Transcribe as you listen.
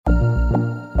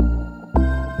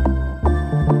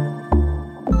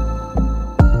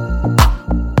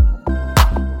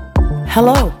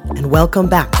Hello, and welcome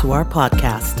back to our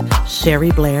podcast,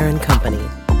 Sherry Blair and Company,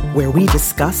 where we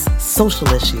discuss social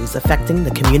issues affecting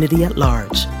the community at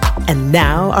large. And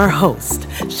now our host,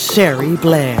 Sherry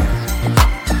Blair.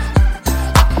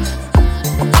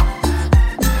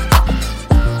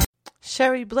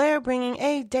 Sherry Blair bringing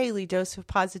a daily dose of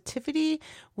positivity.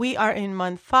 We are in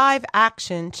month 5,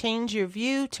 action, change your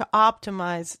view to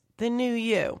optimize the new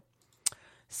you.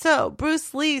 So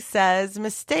Bruce Lee says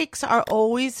mistakes are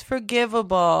always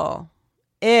forgivable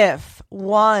if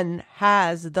one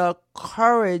has the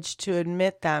courage to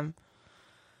admit them.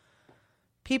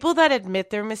 People that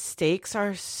admit their mistakes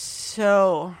are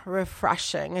so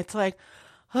refreshing. It's like,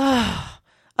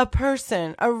 a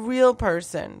person, a real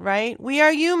person, right? We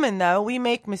are human, though. We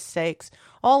make mistakes,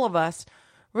 all of us.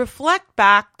 Reflect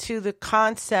back to the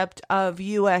concept of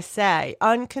USA,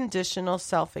 unconditional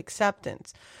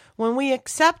self-acceptance. When we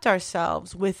accept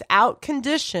ourselves without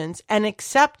conditions and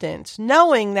acceptance,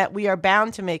 knowing that we are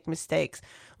bound to make mistakes,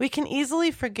 we can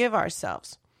easily forgive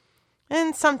ourselves.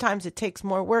 And sometimes it takes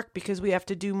more work because we have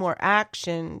to do more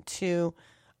action to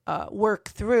work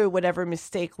through whatever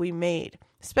mistake we made,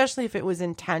 especially if it was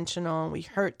intentional and we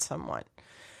hurt someone.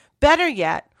 Better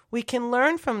yet, we can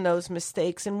learn from those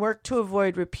mistakes and work to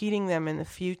avoid repeating them in the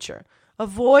future.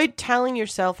 Avoid telling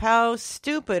yourself how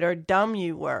stupid or dumb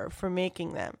you were for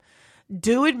making them.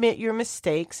 Do admit your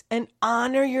mistakes and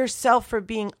honor yourself for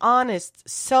being honest,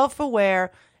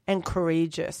 self-aware, and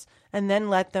courageous, and then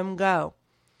let them go.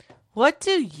 What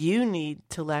do you need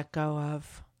to let go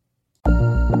of?